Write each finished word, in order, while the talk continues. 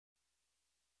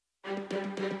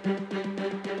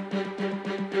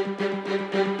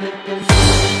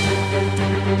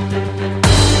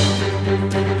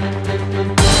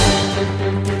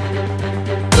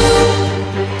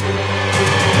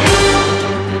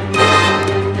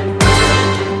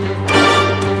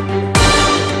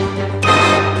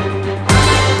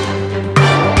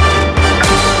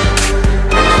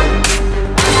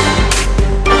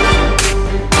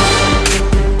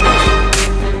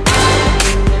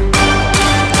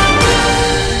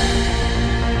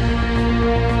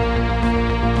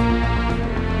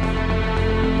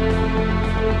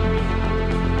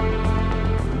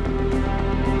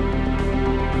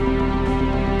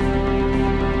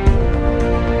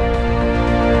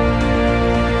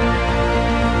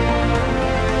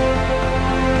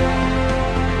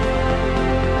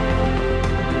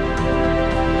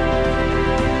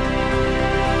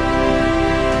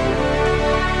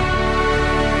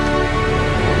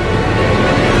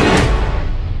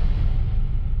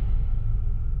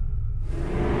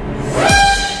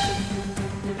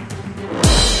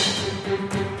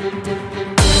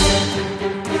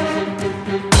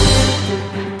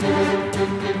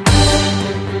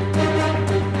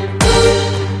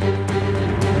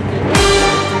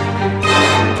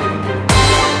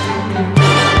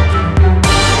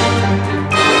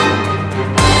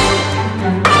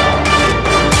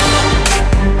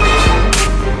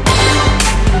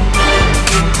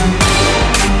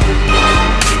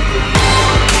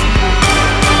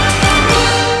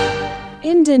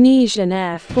Indonesian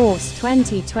Air Force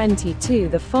 2022.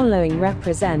 The following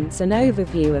represents an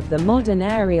overview of the modern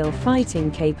aerial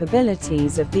fighting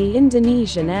capabilities of the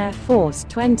Indonesian Air Force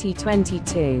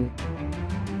 2022.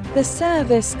 The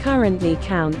service currently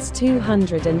counts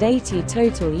 280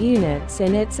 total units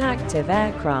in its active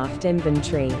aircraft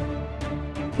inventory.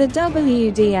 The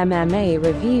WDMMA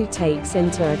review takes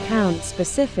into account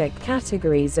specific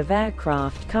categories of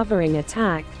aircraft covering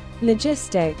attack,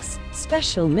 logistics,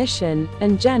 special mission,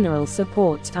 and general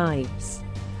support types.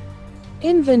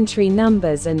 Inventory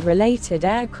numbers and related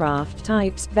aircraft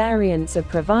types variants are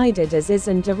provided as is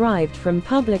and derived from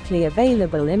publicly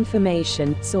available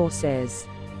information sources.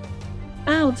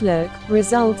 Outlook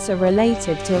results are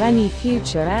related to any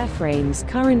future airframes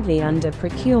currently under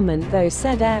procurement, though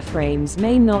said airframes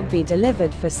may not be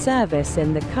delivered for service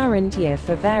in the current year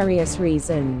for various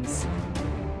reasons.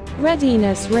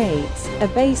 Readiness rates are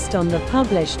based on the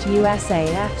published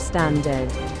USAF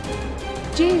standard.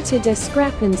 Due to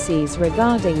discrepancies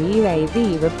regarding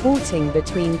UAV reporting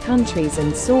between countries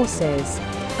and sources,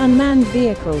 unmanned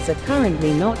vehicles are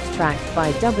currently not tracked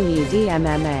by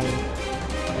WDMMA.